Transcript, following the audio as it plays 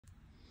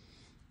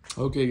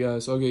Okay,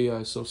 guys.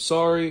 So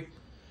sorry.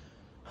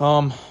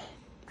 Um,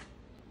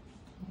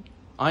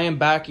 I am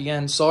back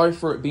again. Sorry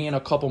for it being a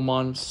couple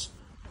months.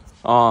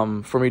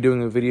 For me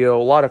doing a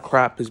video. A lot of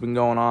crap has been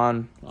going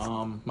on.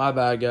 My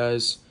bad,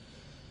 guys.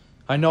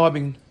 I know I've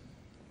been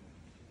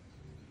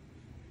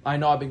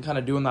kind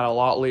of doing that a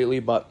lot lately,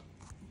 but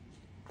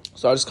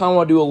so I just kind of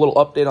want to do a little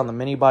update on the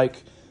mini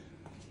bike.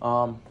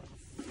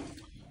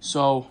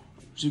 So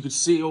as you can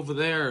see over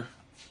there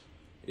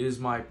is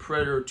my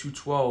Predator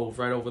 212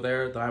 right over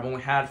there that I've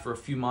only had for a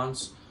few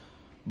months,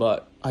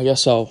 but I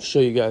guess I'll show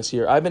you guys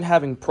here. I've been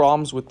having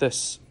problems with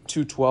this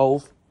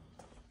 212.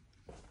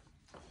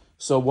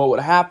 So what would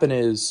happen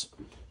is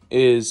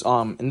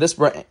and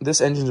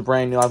this engine's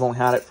brand new. I've only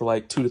had it for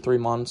like 2 to 3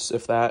 months,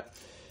 if that.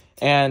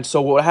 And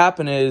so what would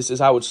happen is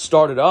I would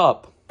start it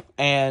up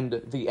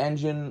and the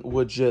engine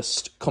would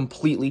just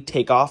completely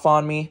take off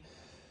on me.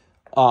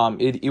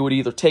 It would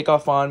either take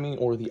off on me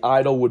or the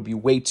idle would be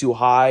way too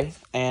high.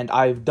 And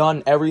I've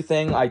done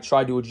everything. I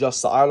tried to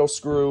adjust the idle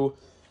screw.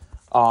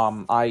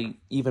 I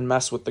even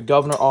messed with the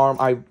governor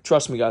arm.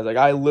 Trust me, guys, like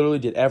I literally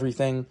did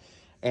everything,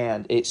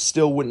 and it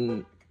still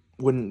wouldn't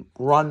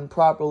run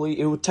properly.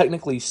 It would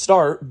technically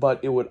start,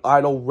 but it would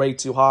idle way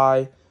too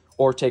high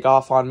or take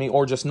off on me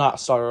or just not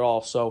start at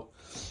all. So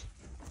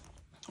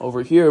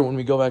over here, when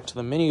we go back to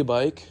the mini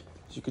bike,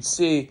 as you can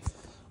see,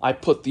 I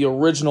put the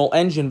original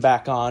engine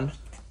back on.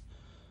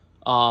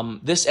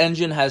 This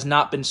engine has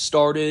not been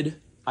started,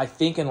 I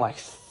think, in like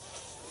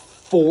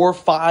 4,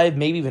 5,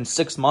 maybe even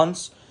 6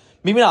 months.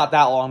 Maybe not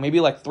that long, maybe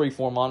like 3,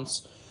 4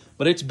 months.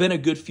 But it's been a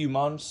good few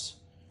months.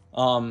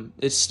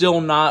 It's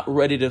still not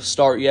ready to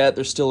start yet.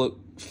 There's still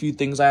a few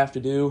things I have to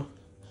do.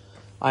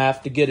 I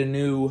have to get a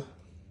new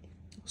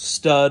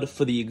stud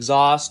for the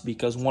exhaust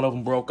because one of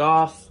them broke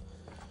off.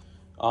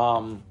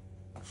 I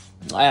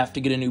have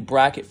to get a new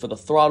bracket for the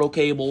throttle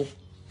cable.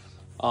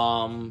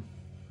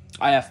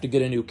 I have to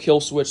get a new kill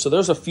switch. So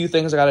there's a few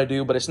things I got to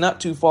do, but it's not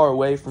too far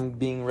away from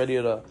being ready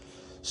to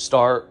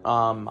start.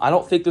 I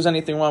don't think there's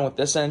anything wrong with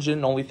this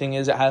engine. The only thing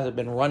is it hasn't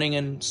been running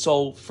in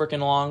so freaking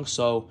long.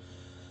 So,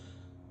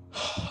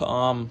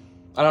 I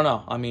don't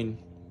know. I mean,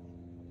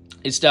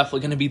 it's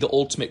definitely going to be the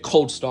ultimate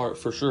cold start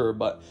for sure.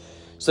 But,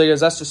 so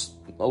guys, that's just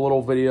a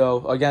little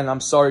video. Again,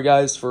 I'm sorry,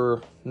 guys,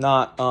 for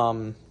not,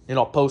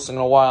 posting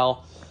in a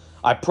while.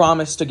 I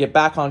promise to get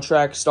back on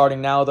track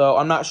starting now, though.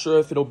 I'm not sure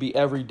if it'll be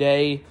every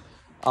day.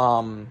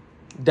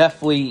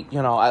 Definitely,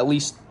 at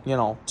least,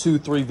 2,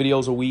 3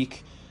 videos a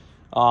week.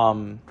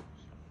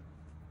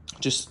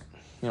 Just,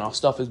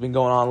 stuff has been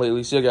going on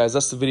lately. So, yeah, guys,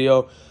 that's the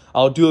video.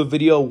 I'll do a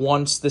video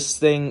once this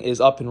thing is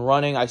up and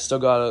running. I still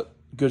got a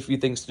good few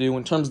things to do.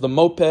 In terms of the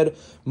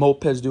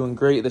moped's doing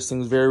great. This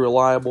thing's very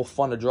reliable,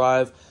 fun to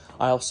drive.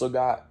 I also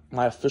got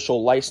my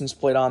official license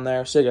plate on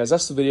there. So, yeah, guys,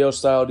 that's the video.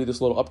 So I'll do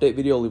this little update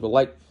video. Leave a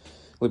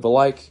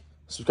like,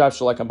 subscribe,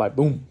 share, like, and bye.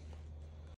 Boom.